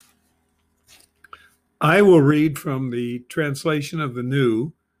I will read from the translation of the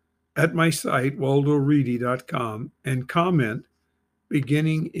New at my site, waldoreedy.com, and comment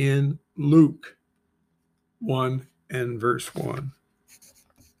beginning in Luke 1 and verse 1.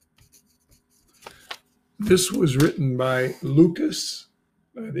 This was written by Lucas,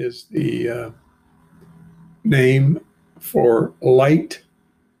 that is the name for light.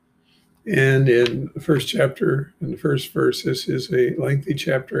 And in the first chapter, in the first verse, this is a lengthy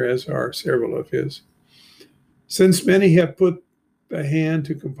chapter, as are several of his. Since many have put the hand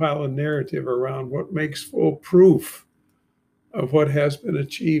to compile a narrative around what makes full proof of what has been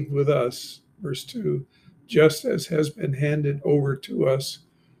achieved with us, verse 2, just as has been handed over to us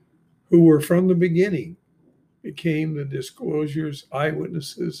who were from the beginning, became the disclosures,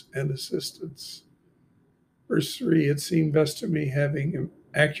 eyewitnesses, and assistants. Verse 3, it seemed best to me, having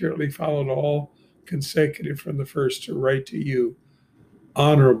accurately followed all consecutive from the first, to write to you,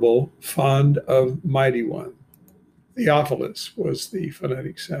 honorable, fond of mighty one. Theophilus was the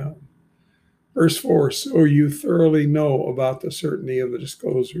phonetic sound. Verse 4, so you thoroughly know about the certainty of the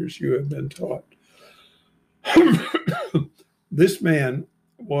disclosures you have been taught. This man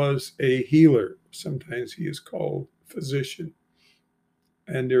was a healer. Sometimes he is called physician.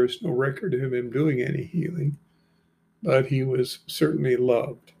 And there is no record of him doing any healing, but he was certainly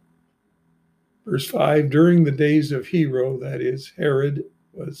loved. Verse 5, during the days of Hero, that is, Herod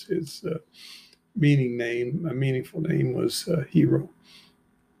was his meaningful name was Hero.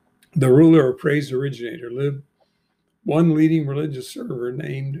 The ruler or praise originator lived. One leading religious server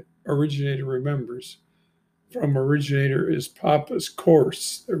named Originator remembers. From Originator is Papa's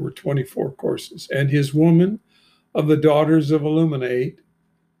course. There were 24 courses. And his woman of the daughters of Illuminate,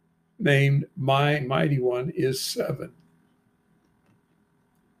 named My Mighty One, is 7.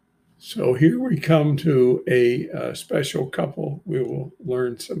 So here we come to a special couple. We will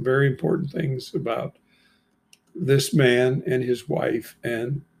learn some very important things about this man and his wife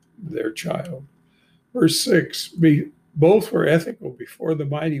and their child. Verse 6, both were ethical before the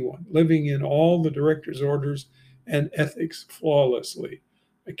Mighty One, living in all the director's orders and ethics flawlessly.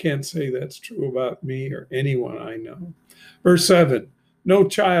 I can't say that's true about me or anyone I know. Verse 7, no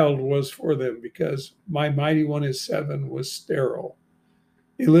child was for them because my Mighty One is 7 was sterile.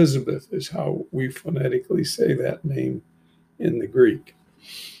 Elizabeth is how we phonetically say that name in the Greek.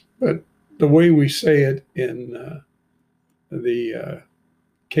 But the way we say it in the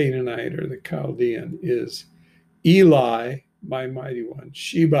Canaanite or the Chaldean is Eli, my mighty one,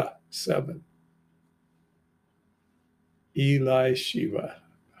 Sheba, 7. Eli, Sheba.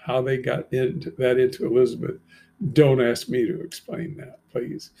 How they got into Elizabeth, don't ask me to explain that,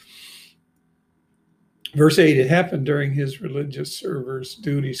 please. Verse 8, it happened during his religious server's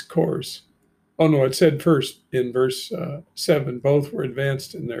duties course. Oh no, it said first in verse 7, both were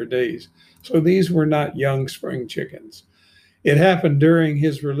advanced in their days. So these were not young spring chickens. It happened during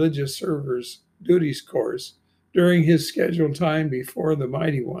his religious server's duties course, during his scheduled time before the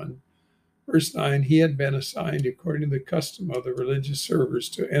Mighty One. Verse 9, he had been assigned according to the custom of the religious servers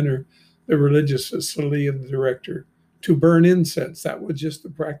to enter the religious facility of the director to burn incense. That was just the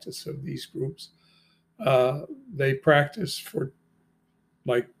practice of these groups. They practiced for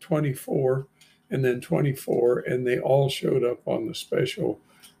like 24 and then 24, and they all showed up on the special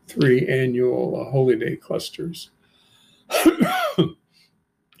 3 annual Holy Day clusters.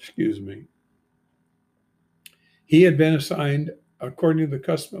 Excuse me. He had been assigned, according to the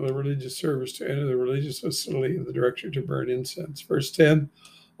custom of the religious service, to enter the religious facility of the director to burn incense. Verse 10,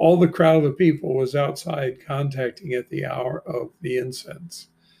 all the crowd of the people was outside contacting at the hour of the incense.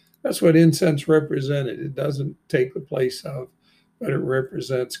 That's what incense represented. It doesn't take the place of, but it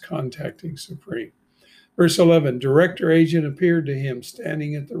represents contacting Supreme. Verse 11, director agent appeared to him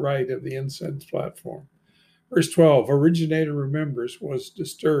standing at the right of the incense platform. Verse 12, originator remembers was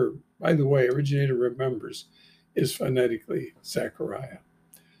disturbed. By the way, originator remembers is phonetically Zechariah.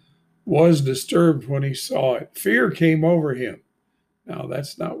 Was disturbed when he saw it. Fear came over him. Now,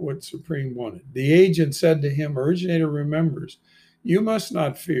 that's not what Supreme wanted. The agent said to him, originator remembers, you must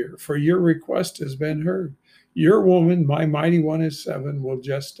not fear, for your request has been heard. Your woman, my mighty one is 7, will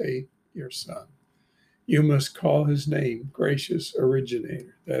gestate your son. You must call his name gracious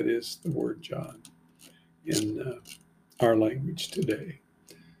originator. That is the word John in our language today.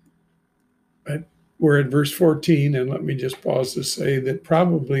 But we're at verse 14, and let me just pause to say that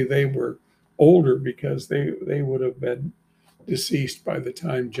probably they were older because they would have been deceased by the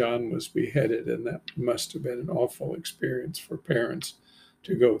time John was beheaded, and that must have been an awful experience for parents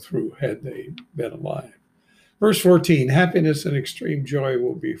to go through had they been alive. Verse 14, happiness and extreme joy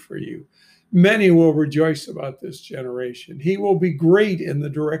will be for you. Many will rejoice about this generation. He will be great in the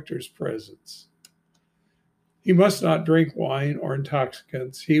director's presence. He must not drink wine or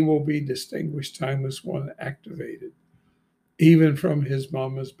intoxicants. He will be distinguished, timeless one, activated, even from his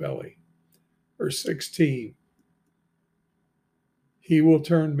mama's belly. Verse 16, he will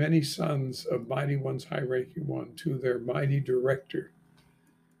turn many sons of mighty ones, high-ranking one, to their mighty director.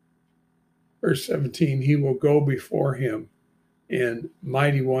 Verse 17, he will go before him, and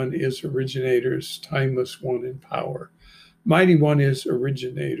mighty one is originator's timeless one in power. Mighty one is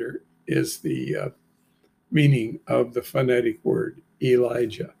originator, is the meaning of the phonetic word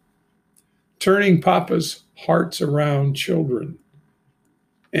Elijah. Turning papa's hearts around children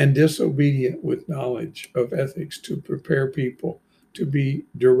and disobedient with knowledge of ethics to prepare people to be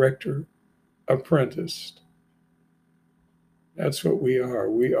director apprenticed. That's what we are.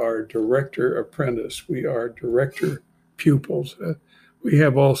 We are director apprentice. We are director pupils. We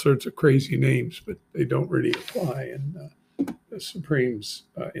have all sorts of crazy names, but they don't really apply in the Supreme's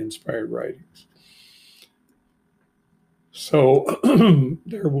inspired writings. So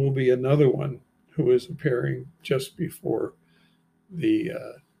there will be another one who is appearing just before the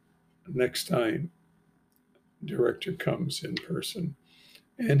next time director comes in person,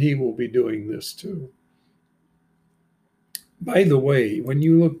 and he will be doing this too. By the way, when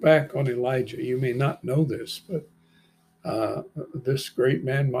you look back on Elijah, you may not know this, but this great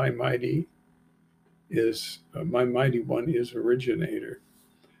man, my mighty one is originator.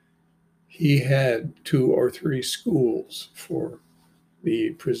 He had 2 or 3 schools for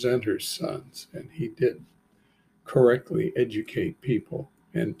the presenter's sons, and he did correctly educate people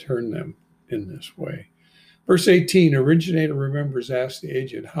and turn them in this way. Verse 18, originator remembers, asked the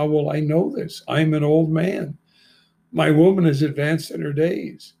agent, how will I know this? I'm an old man. My woman is advanced in her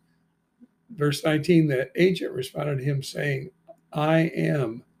days. Verse 19, the agent responded to him saying, I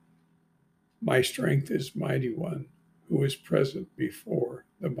am, my strength is mighty one, who is present before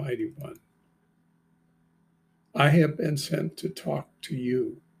the mighty one. I have been sent to talk to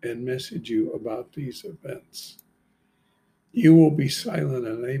you and message you about these events. You will be silent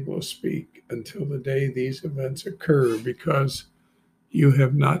and unable to speak until the day these events occur, because you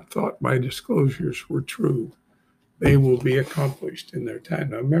have not thought my disclosures were true. They will be accomplished in their time.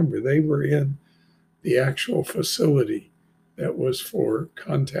 Now remember, they were in the actual facility that was for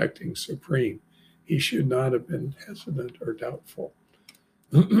contacting Supreme. He should not have been hesitant or doubtful.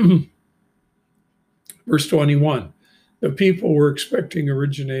 Verse 21, the people were expecting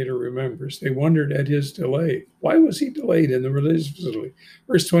originator remembers. They wondered at his delay. Why was he delayed in the religious facility?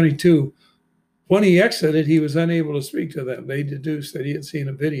 Verse 22, when he exited, he was unable to speak to them. They deduced that he had seen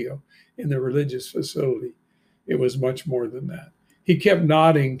a video in the religious facility. It was much more than that. He kept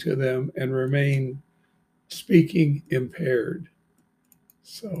nodding to them and remained speaking impaired.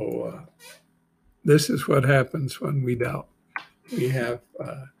 So this is what happens when we doubt. We have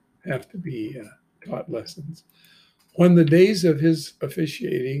to be taught lessons. When the days of his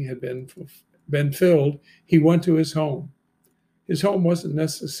officiating had been filled, he went to his home. His home wasn't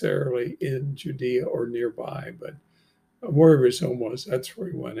necessarily in Judea or nearby, but wherever his home was, that's where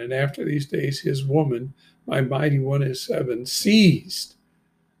he went. And after these days, his woman, my mighty one is 7, seized.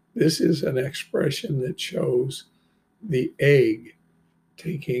 This is an expression that shows the egg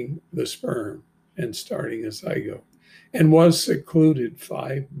taking the sperm and starting a zygote, and was secluded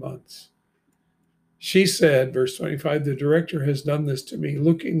 5 months. She said, verse 25, the director has done this to me,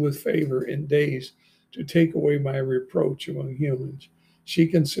 looking with favor in days to take away my reproach among humans. She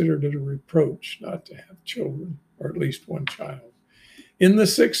considered it a reproach not to have children, or at least one child. In the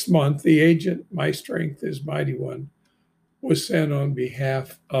 6th month, the agent, my strength is mighty one, was sent on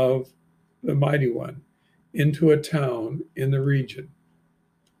behalf of the mighty one into a town in the region.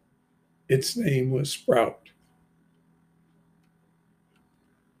 Its name was Sprout.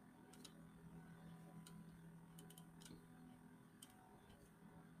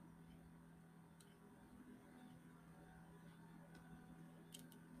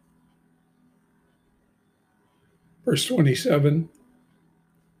 Verse 27,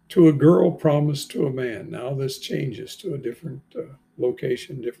 to a girl promised to a man. Now this changes to a different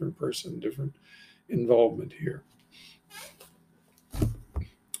location, different person, different involvement here.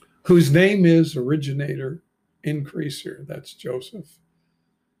 Whose name is originator, increaser. That's Joseph.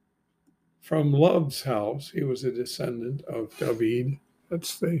 From Love's house, he was a descendant of David.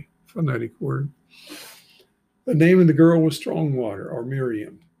 That's the phonetic word. The name of the girl was Strongwater, or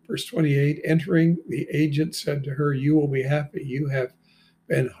Miriam. Verse 28, entering, the agent said to her, you will be happy. You have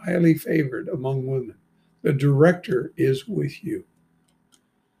been highly favored among women. The director is with you.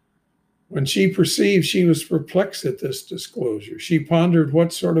 When she perceived, she was perplexed at this disclosure. She pondered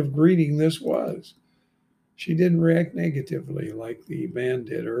what sort of greeting this was. She didn't react negatively like the man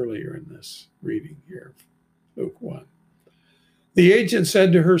did earlier in this reading here. Luke 1. The agent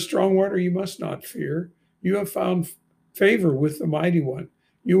said to her, Strongwater, you must not fear. You have found favor with the Mighty One.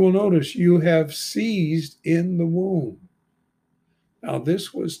 You will notice you have seized in the womb. Now,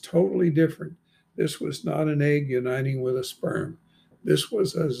 this was totally different. This was not an egg uniting with a sperm. This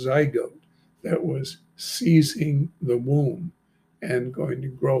was a zygote that was seizing the womb and going to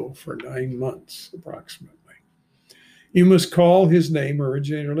grow for 9 months approximately. You must call his name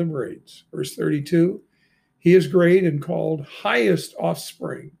Originator Liberates. Verse 32, he is great and called highest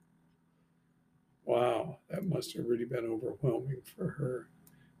offspring. Wow, that must have really been overwhelming for her.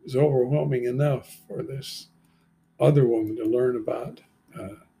 It was overwhelming enough for this other woman to learn about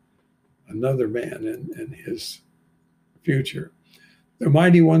another man and his future. The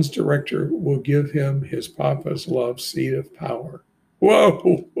Mighty One's director will give him his papa's love seat of power.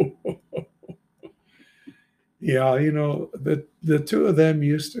 Whoa! Yeah, the two of them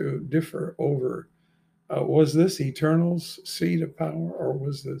used to differ over, was this Eternal's seat of power or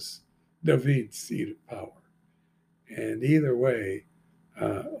was this David's seat of power? And either way,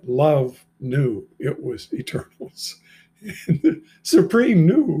 love knew it was Eternal's. And the Supreme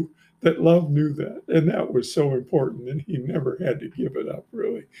knew that love knew that. And that was so important. And he never had to give it up,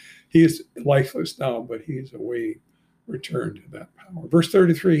 really. He is lifeless now, but he's awaiting return to that power. Verse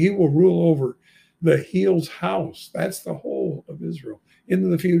 33, he will rule over the heal's house. That's the whole of Israel into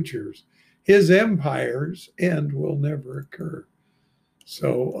the futures. His empire's end will never occur.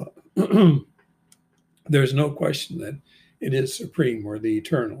 So there's no question that it is Supreme or the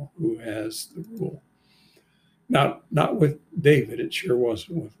Eternal who has the rule. Not with David, it sure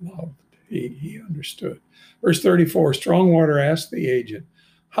wasn't with love. He understood. Verse 34, Strongwater asked the agent,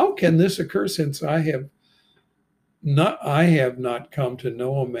 how can this occur since I have not come to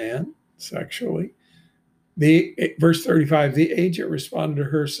know a man sexually? Verse 35, the agent responded to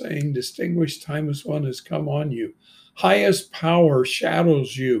her saying, distinguished timeless one has come on you. Highest power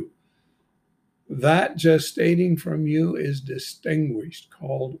shadows you. That gestating from you is distinguished,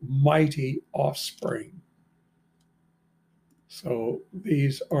 called mighty offspring. So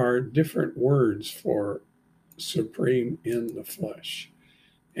these are different words for supreme in the flesh.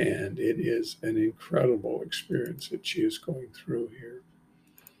 And it is an incredible experience that she is going through here.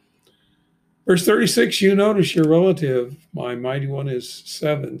 Verse 36, you notice your relative, my mighty one is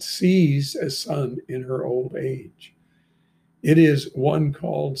 7, sees a son in her old age. It is one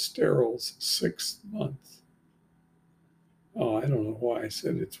called Steril's 6th month. Oh, I don't know why I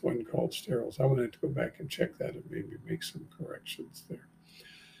said it's one called Steril's. I want to go back and check that and maybe make some corrections there.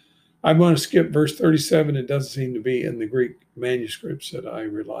 I'm going to skip verse 37. It doesn't seem to be in the Greek manuscripts that I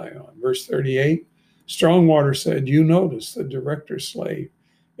rely on. Verse 38, Strongwater said, you notice the director's slave.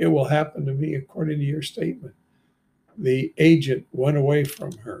 It will happen to me according to your statement. The agent went away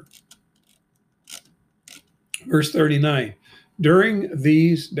from her. Verse 39, during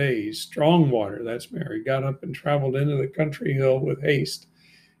these days, Strongwater, that's Mary, got up and traveled into the country hill with haste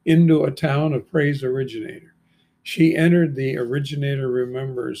into a town of Praise Originator. She entered the Originator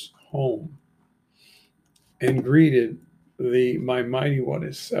Remembers home and greeted the My Mighty One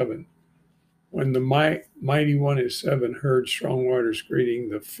is 7. When the Mighty One is 7 heard Strongwater's greeting,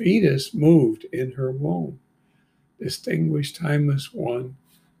 the fetus moved in her womb. Distinguished Timeless One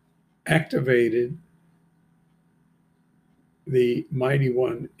activated. The Mighty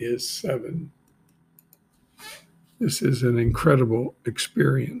One is 7. This is an incredible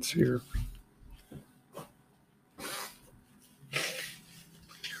experience here.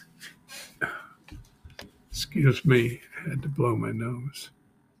 Excuse me, I had to blow my nose.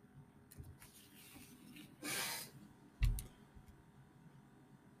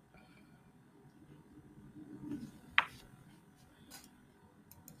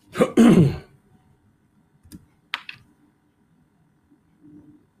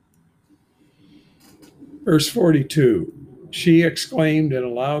 Verse 42, she exclaimed in a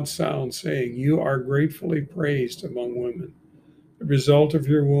loud sound, saying, you are gratefully praised among women. The result of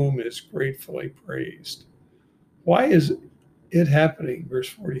your womb is gratefully praised. Why is it happening, verse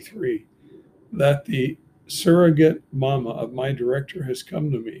 43, that the surrogate mama of my director has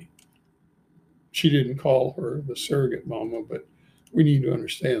come to me? She didn't call her the surrogate mama, but we need to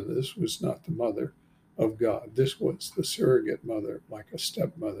understand that this was not the mother of God. This was the surrogate mother, like a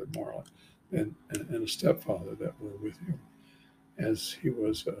stepmother, more and a stepfather that were with him as he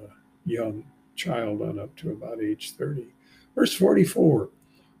was a young child on up to about age 30. Verse 44,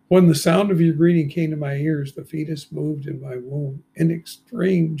 when the sound of your greeting came to my ears, the fetus moved in my womb in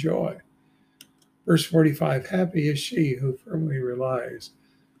extreme joy. Verse 45, happy is she who firmly relies,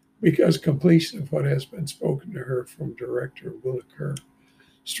 because completion of what has been spoken to her from director will occur.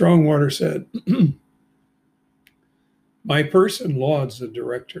 Strongwater said, My person lauds the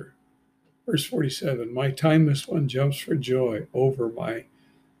director. Verse 47, my timeless one jumps for joy over my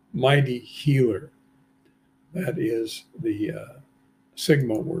mighty healer. That is the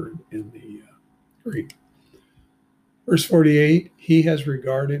sigma word in the Greek. Verse 48, he has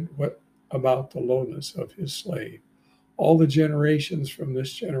regarded what about the lowness of his slave. All the generations from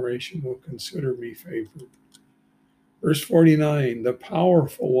this generation will consider me favored. Verse 49, the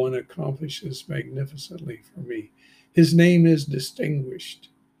powerful one accomplishes magnificently for me. His name is distinguished.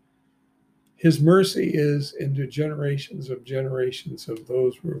 His mercy is into generations of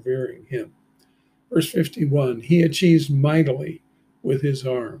those revering him. Verse 51, he achieves mightily with his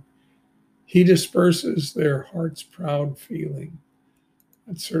arm. He disperses their heart's proud feeling.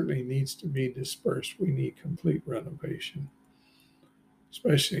 That certainly needs to be dispersed. We need complete renovation,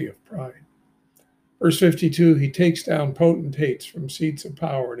 especially of pride. Verse 52, he takes down potentates from seats of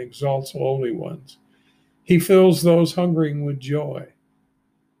power and exalts lowly ones. He fills those hungering with joy.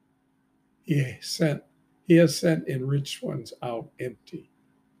 He has sent enriched ones out empty.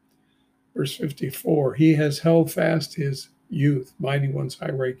 Verse 54, he has held fast his youth, mighty ones,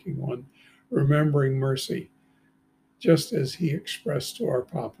 high-ranking one, remembering mercy, just as he expressed to our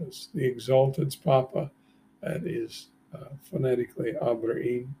papas, the exalted's papa, that is phonetically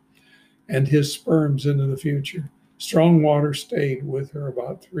Abraham, and his sperms into the future. Strong water stayed with her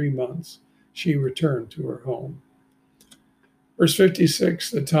about 3 months. She returned to her home. Verse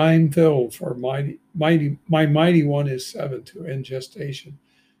 56, the time filled for my mighty one is 7 to end gestation.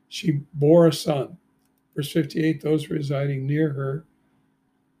 She bore a son. Verse 58, those residing near her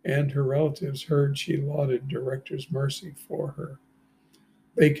and her relatives heard she lauded director's mercy for her.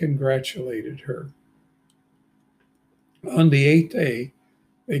 They congratulated her. On the 8th day,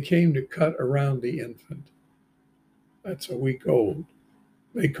 they came to cut around the infant. That's a week old.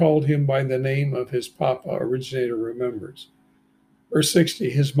 They called him by the name of his papa, originator remembers. Verse 60,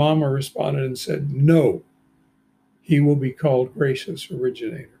 his mama responded and said, no, he will be called gracious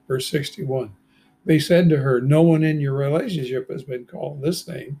originator. Verse 61, they said to her, no one in your relationship has been called this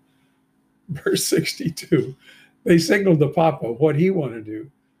name. Verse 62, they signaled to Papa what he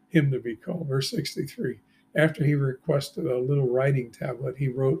wanted him to be called. Verse 63, after he requested a little writing tablet, he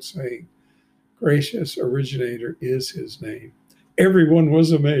wrote saying, gracious originator is his name. Everyone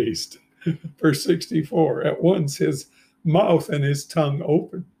was amazed. Verse 64, at once his mouth and his tongue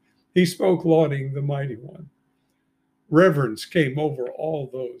opened. He spoke lauding the mighty one. Reverence came over all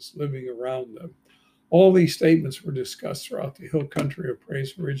those living around them. All these statements were discussed throughout the hill country of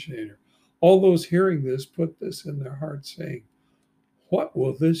praise originator. All those hearing this put this in their hearts, saying, what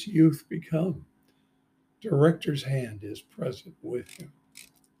will this youth become? Director's hand is present with him.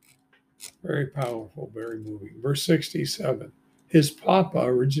 Very powerful, very moving. Verse 67, his papa,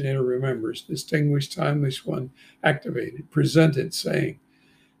 originator remembers, distinguished, timeless one, activated, presented, saying,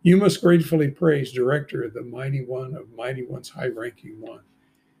 you must gratefully praise director, the mighty one of mighty ones, high-ranking one.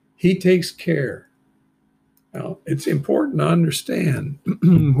 He takes care. Now, it's important to understand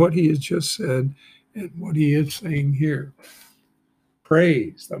what he has just said and what he is saying here.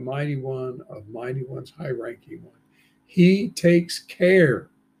 Praise the mighty one of mighty ones, high-ranking one. He takes care.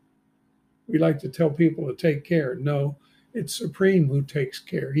 We like to tell people to take care. No, it's Supreme who takes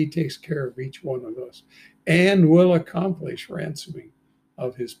care. He takes care of each one of us and will accomplish ransoming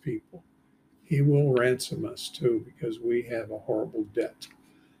of his people. He will ransom us too, because we have a horrible debt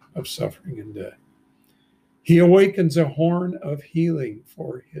of suffering and death. He awakens a horn of healing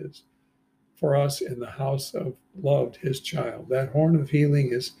for us in the house of loved, his child. That horn of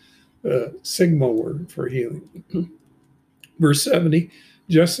healing is the sigma word for healing. Verse 70,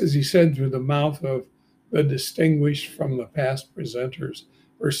 just as he said through the mouth of the distinguished from the past presenters.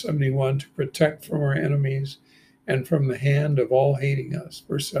 Verse 71, to protect from our enemies and from the hand of all hating us.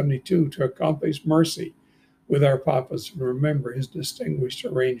 Verse 72, to accomplish mercy with our papas and remember his distinguished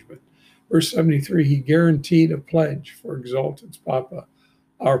arrangement. Verse 73, he guaranteed a pledge for Exalted's Papa,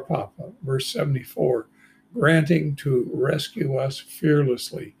 our Papa. Verse 74, granting to rescue us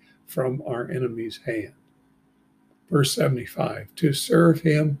fearlessly from our enemy's hand. Verse 75, to serve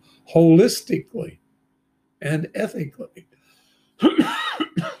him holistically and ethically,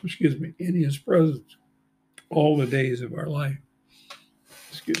 excuse me, in his presence all the days of our life.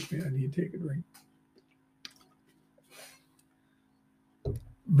 Excuse me, I need to take a drink.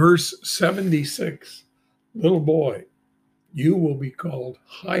 Verse 76, little boy, you will be called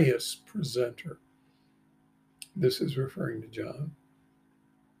highest presenter. This is referring to John.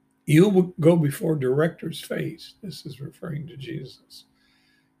 You will go before director's face. This is referring to Jesus.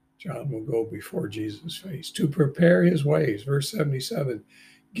 John will go before Jesus' face to prepare his ways. Verse 77,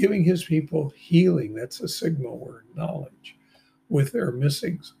 giving his people healing. That's a signal word, knowledge, with their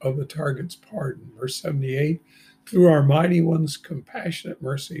missings of the target's pardon. Verse 78, through our mighty one's compassionate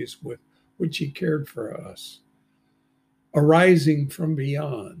mercies with which he cared for us. Arising from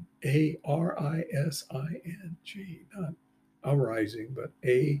beyond, A-R-I-S-I-N-G, not arising, but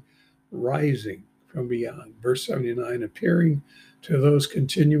a rising from beyond. Verse 79, appearing to those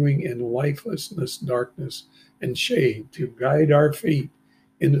continuing in lifelessness, darkness, and shade to guide our feet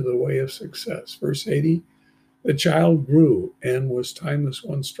into the way of success. Verse 80, the child grew and was timeless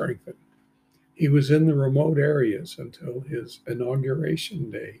one strengthened. He was in the remote areas until his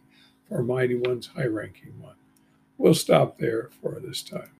inauguration day for Mighty One's high ranking one. We'll stop there for this time.